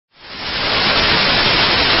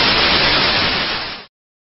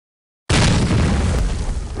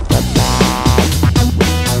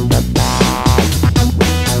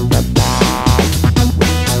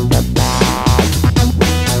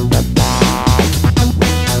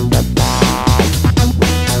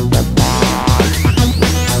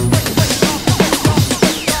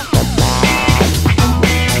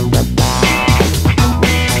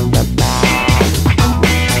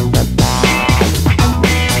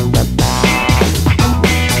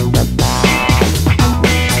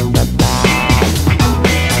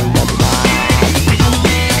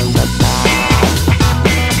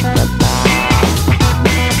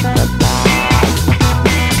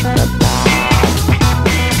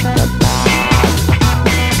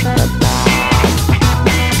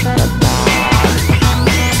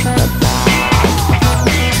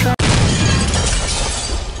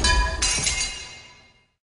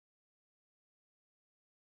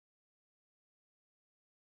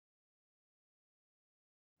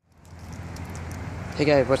Hey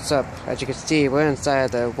guys, what's up? As you can see, we're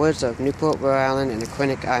inside the woods of Newport, Rhode Island and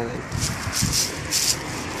Aquinic Island.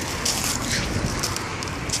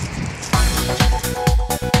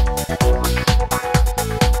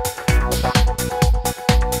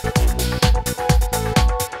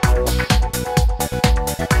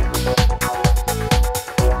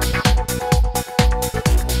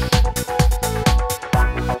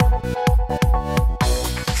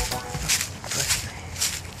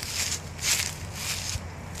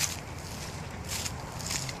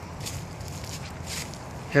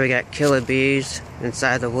 Here we got killer bees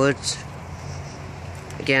inside the woods.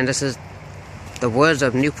 Again, this is the woods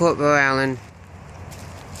of Newport, Rhode Island.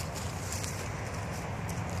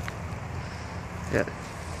 Yeah.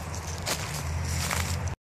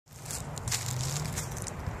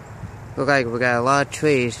 Look like we got a lot of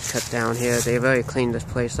trees cut down here. They really cleaned this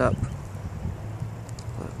place up.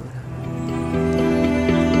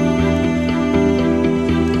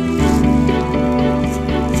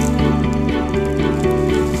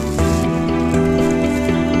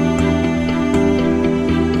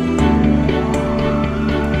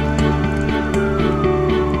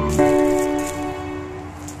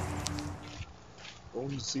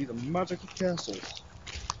 Going to see the magical castle.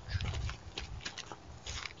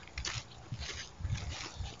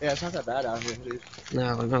 Yeah, it's not that bad out here, dude.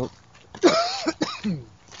 No.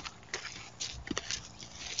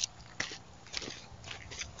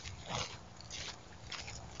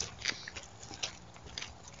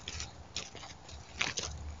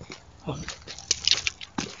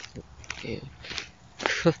 Yeah.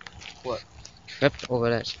 What? Tripped over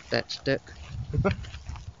that stick.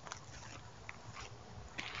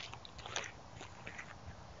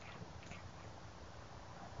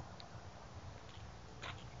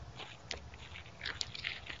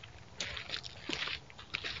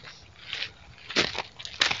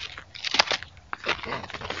 Yeah,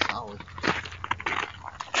 it's solid.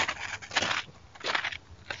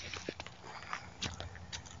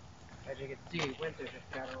 As you can see, winter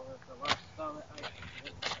just got over the last solid ice.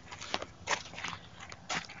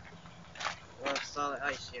 A lot of solid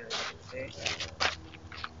ice here, as you can see.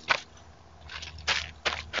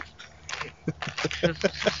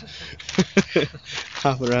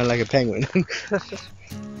 Hopping around like a penguin.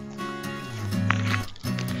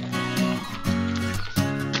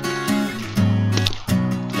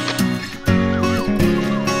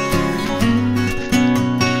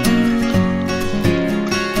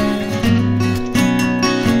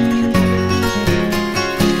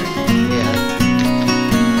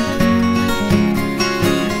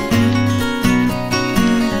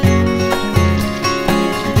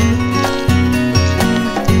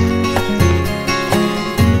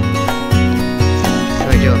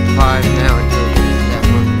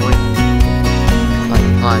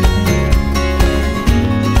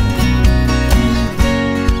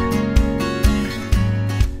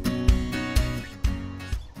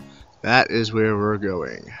 That is where we're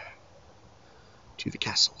going. To the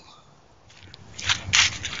castle.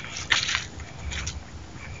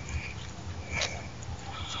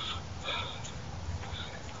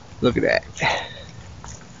 Look at that.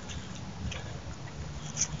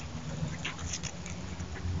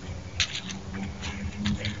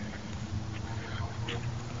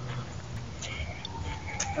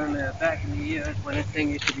 Back in the years when this thing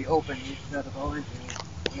used to be open, you used to be able to go into it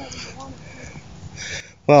whenever you wanted to.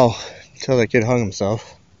 Well, until that kid hung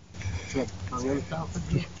himself. Hung himself in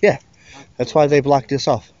here? Yeah, that's why they blocked this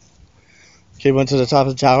off. Kid went to the top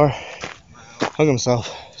of the tower, hung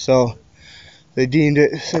himself. So they deemed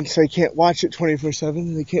it, since they can't watch it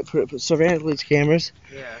 24/7, they can't put surveillance cameras.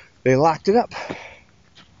 Yeah. They locked it up.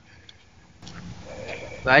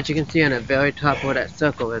 But as you can see on the very top where that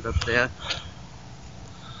circle is up there,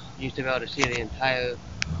 you used to be able to see the entire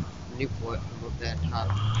Newport from up that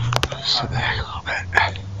top. Sit back a little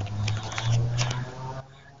bit.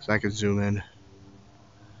 So I can zoom in.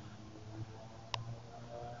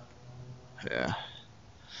 Yeah.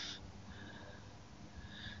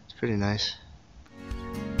 It's pretty nice.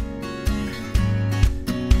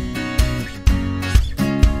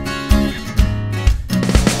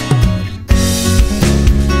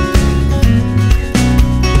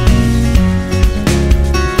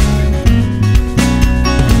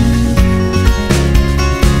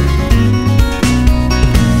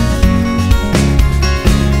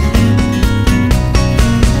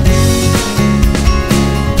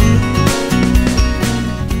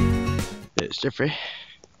 Jeffrey.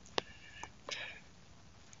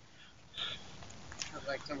 Looks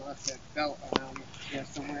like someone left their belt around here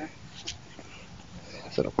somewhere.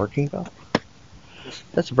 Is that a working belt?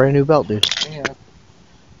 That's a brand new belt, dude. Yeah.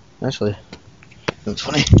 Actually. That's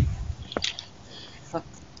funny.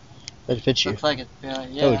 That'd fit you. Looks like it's yeah.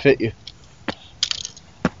 That would fit you.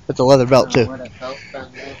 It's a leather belt too. Where that belt's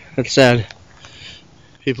been there. That's sad.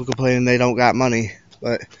 People complaining they don't got money,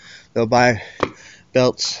 but they'll buy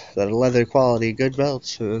belts that are leather quality, good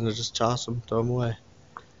belts, and they'll just toss them, throw them away.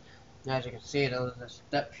 As you can see, those are the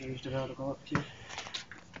steps you used to be able to go up to.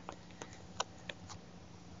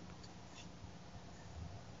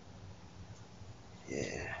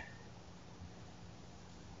 Yeah.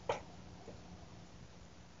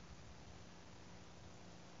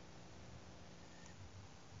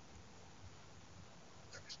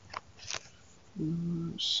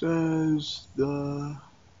 It says the...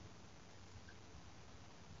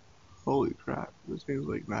 Holy crap, this thing's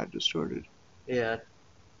like mad distorted. Yeah.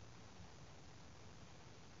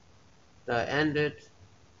 That ended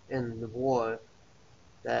in the war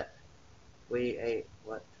that we ate,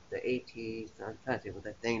 what, the ATs, I'm trying to see what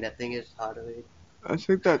that thing is hard to read. I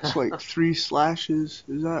think that's like 3 slashes.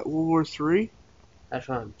 Is that World War III? That's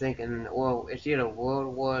what I'm thinking. Well, it's either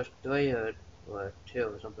World War III or II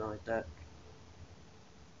or something like that.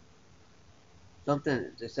 Something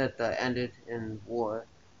that said that ended in war.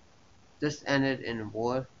 This ended in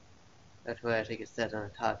war. That's what I think it says on the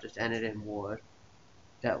top. Just ended in war.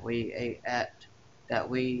 That we ate at. That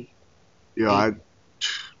we. Yeah,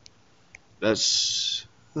 that's...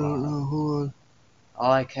 I don't know, hold on.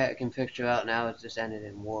 All I can picture out now is this ended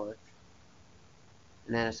in war.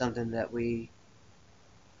 And then it's something that we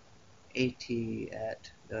AT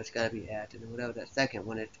at. No, it's gotta be at. And whatever that second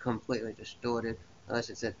one, it's completely distorted.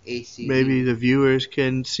 Unless it said AC. Maybe the viewers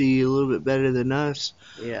can see a little bit better than us.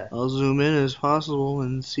 Yeah. I'll zoom in as possible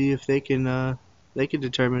and see if they can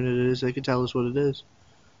determine what it is. They can tell us what it is.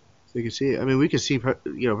 They can see it. I mean, we can see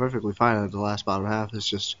perfectly fine on the last bottom half. It's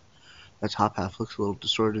just that top half looks a little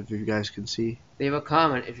distorted. If you guys can see. Leave a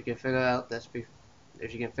comment if you can figure out this.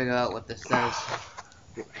 If you can figure out what this says.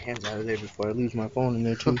 Get my hands out of there before I lose my phone in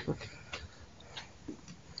there too.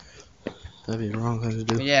 That'd be the wrong thing to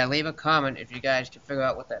do. But yeah, leave a comment if you guys can figure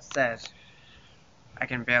out what that says. I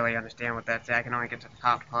can barely understand what that says. I can only get to the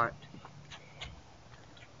top part.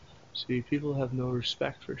 See, people have no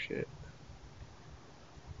respect for shit.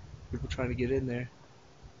 People trying to get in there.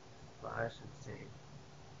 Wow, that's insane.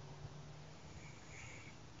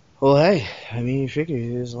 Well, hey, I mean, you figure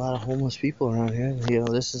there's a lot of homeless people around here. You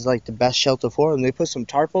know, this is like the best shelter for them. They put some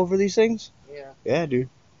tarp over these things? Yeah. Yeah, dude.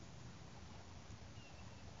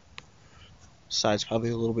 Side's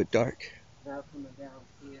probably a little bit dark. Now coming down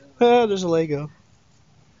here. Ah, there's a Lego.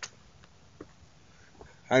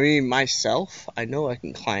 I mean, myself, I know I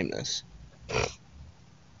can climb this.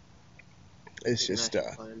 It's just,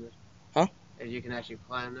 Huh? If you can actually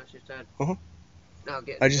climb this, you said? Uh-huh. No,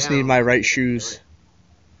 I just need my right shoes.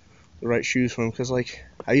 The right shoes for them, because, like,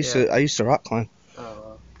 I used to rock climb.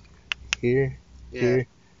 Oh, Here, yeah. here,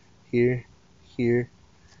 here, here.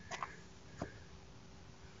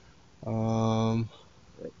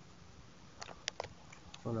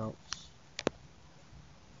 What else?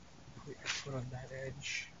 Put on that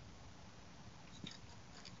edge.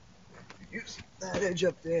 Use that edge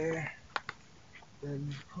up there.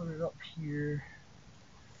 Then put it up here.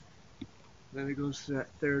 Then it goes to that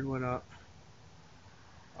third one up.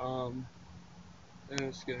 Then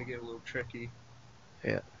it's gonna get a little tricky.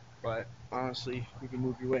 Yeah. But honestly, you can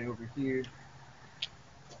move your way over here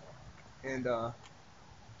and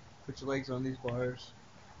put your legs on these bars.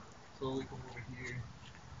 Slowly come over here.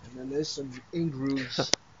 And then there's some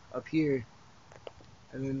in-grooves up here.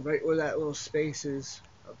 And then right where that little space is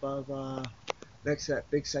above next to that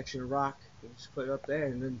big section of rock, you just put it up there,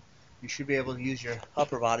 and then you should be able to use your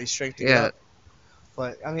upper body strength to get up.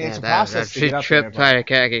 But I mean, it's a process to get up there. I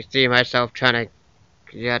can see myself trying to.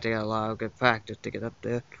 You have to get a lot of good practice to get up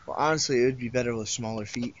there. Well, honestly, it would be better with smaller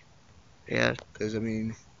feet. Yeah. Because I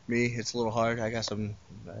mean, me, it's a little hard. I got some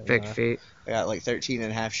Big feet. I got like 13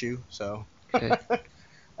 and a half shoe, so Okay.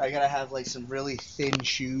 I gotta have like some really thin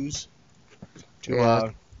shoes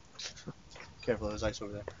to careful, there's ice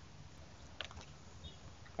over there.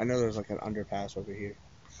 I know there's like an underpass over here.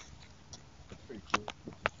 That's pretty cool.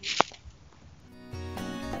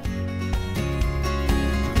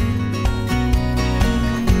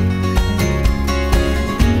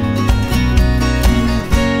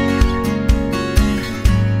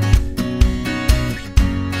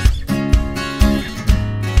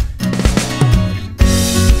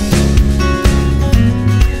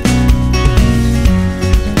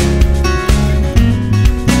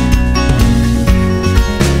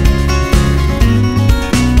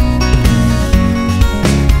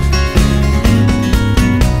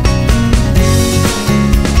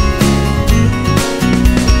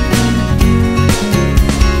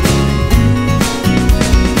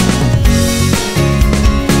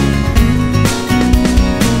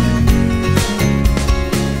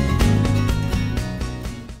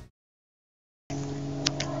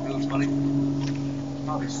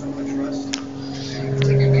 probably so much rust.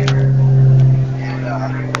 Maybe you can take a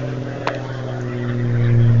hammer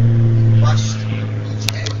and bust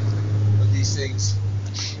each end of these things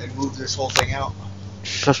and move this whole thing out.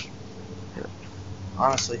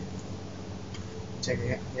 Honestly. Take a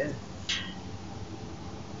hammer. Yeah.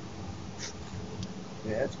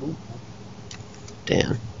 Yeah, that's cool.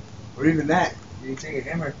 Damn. Or even that. You can take a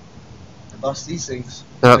hammer and bust these things.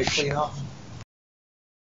 Oh. They clean off.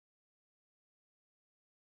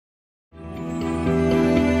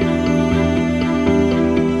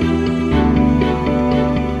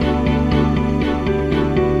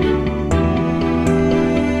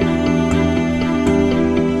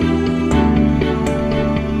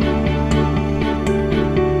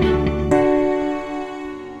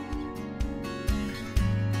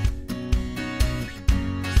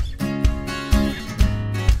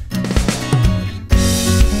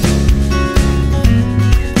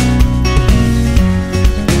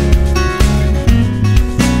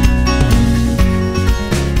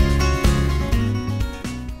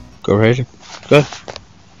 Go right here. Go.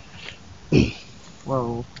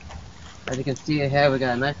 Whoa. As you can see ahead, we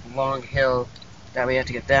got a nice long hill that we have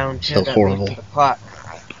to get down to. So that horrible. leads to the pot.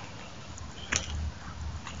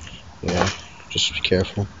 Yeah, just be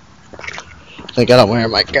careful. Thank God I'm wearing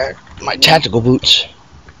my tactical boots.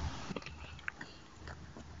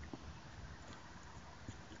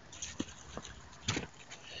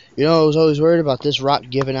 You know, I was always worried about this rock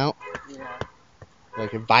giving out. Yeah.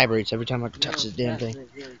 Like it vibrates every time I touch this damn thing.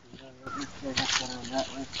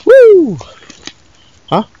 Woo! Woo!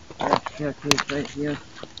 Huh? Right here.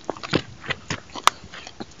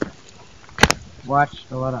 Watch,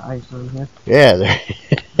 a lot of ice on here. Yeah, there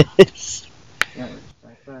is. Yeah,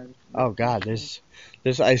 Oh God, there's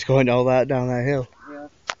ice going all that down that hill. Yeah.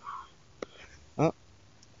 Oh,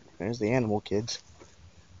 there's the animal kids.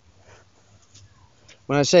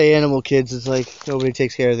 When I say animal kids, it's like nobody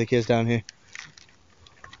takes care of the kids down here.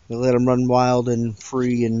 They let them run wild and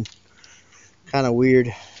free and kind of weird.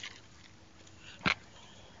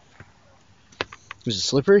 Is it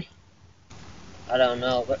slippery? I don't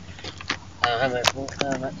know, but I don't have my boots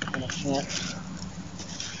on. That's kind of chance.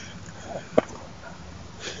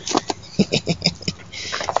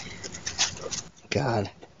 God.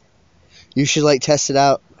 You should like test it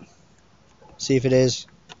out. See if it is.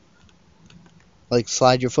 Like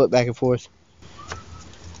slide your foot back and forth.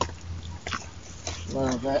 A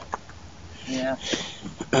little bit. Yeah.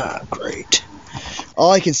 Ah, great.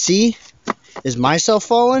 All I can see is myself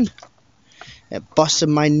falling. It busted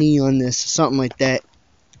my knee on this. Something like that.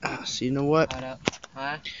 So you know what?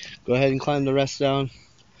 Huh? Go ahead and climb the rest down.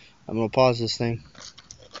 I'm going to pause this thing.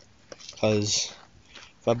 Because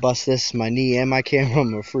if I bust this, my knee and my camera,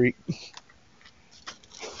 I'm a freak.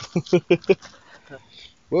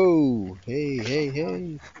 Whoa. Hey, hey,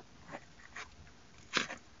 hey.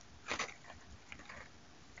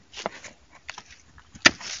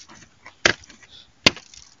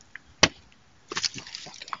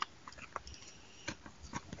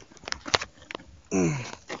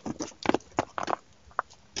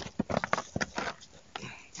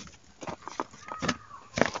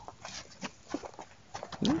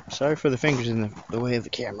 Sorry for the fingers in the way of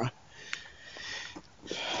the camera.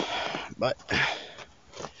 But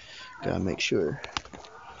gotta make sure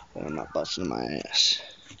that I'm not busting my ass.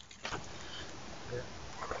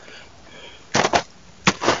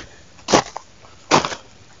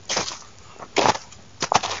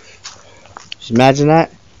 Just imagine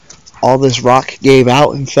that. All this rock gave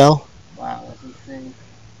out and fell. Wow, that's insane.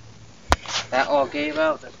 That all gave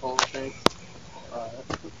out, this whole thing.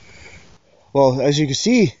 Well, as you can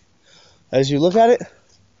see, as you look at it,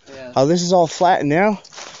 Yeah. how this is all flat now.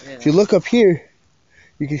 Yeah. If you look up here,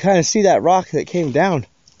 you can kind of see that rock that came down.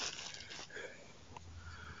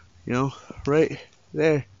 You know, right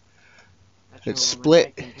there. It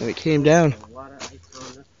split and it came down.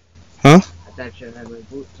 Huh? I thought I should have my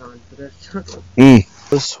boots on for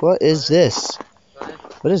this. What is this?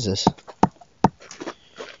 What is this?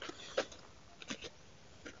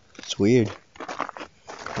 It's weird. I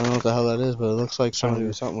don't know what the hell that is, but it looks like somebody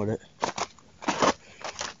did something with it.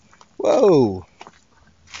 Whoa!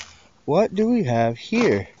 What do we have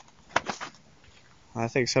here? I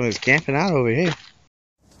think somebody's camping out over here.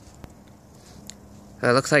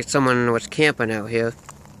 It looks like someone was camping out here,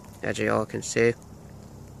 as you all can see.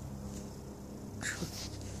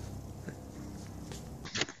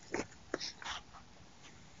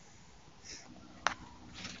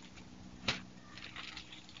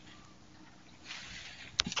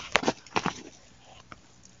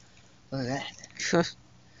 Look at that.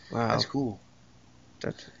 Wow. That's cool.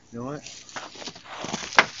 That's, You know what?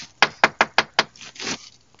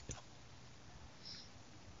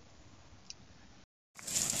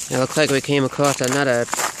 It looks like we came across another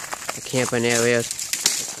camping area that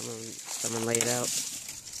someone laid out.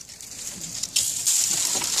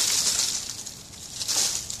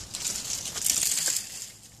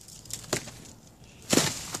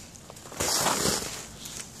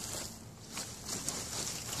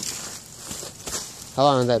 How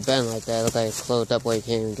long has that been like that? It looked like it closed up where you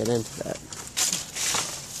can't even get into that.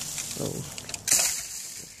 So.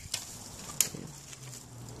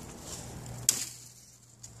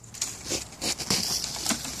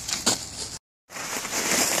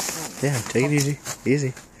 Yeah, take it easy.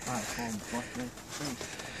 Easy.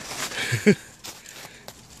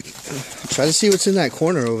 Try to see what's in that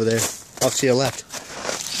corner over there, off to your left.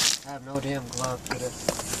 I have no damn glove for this.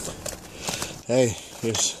 Hey,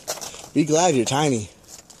 be glad you're tiny.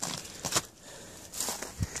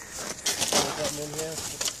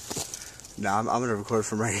 No, I'm gonna record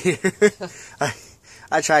from right here.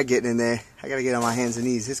 I tried getting in there. I gotta get on my hands and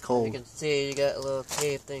knees. It's cold. You can see you got a little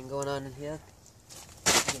cave thing going on in here.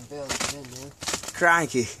 You can barely get in there.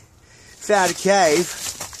 Cranky. Found a cave.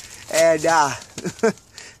 And,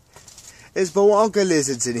 there's Bawonka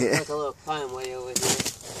lizards in here. Looks like a little climb way over here.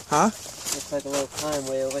 Huh? Looks like a little climb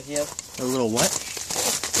way over here. A little what?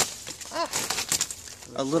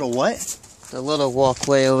 A little what? A little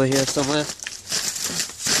walkway over here somewhere.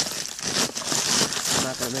 I'm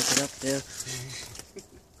not gonna make it up there.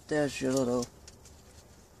 There's your little.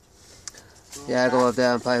 Yeah, I go up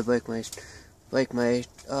there and probably break my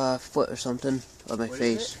foot or something, or my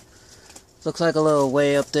face. Looks like a little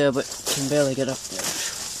way up there, but can barely get up there.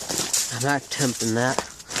 I'm not attempting that.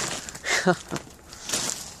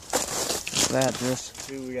 Grab this.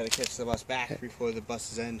 We gotta catch the bus back before the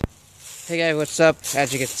buses end. Hey guys, what's up?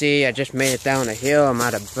 As you can see, I just made it down the hill. I'm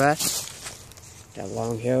out of breath. That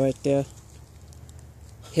long hill right there.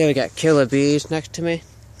 Here we got killer bees next to me.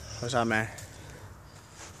 What's up, man?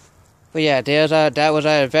 But yeah, that was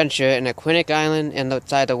our adventure in Aquinic Island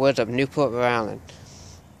inside the woods of Newport R.I.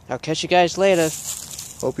 I'll catch you guys later.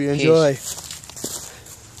 Hope you enjoy.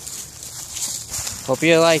 Hope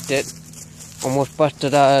you liked it. Almost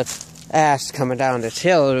busted our ass coming down this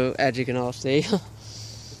hill, as you can all see.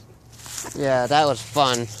 Yeah, that was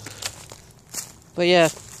fun. But yeah,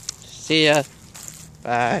 see ya.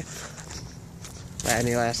 Bye. Bye,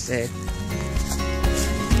 any last day.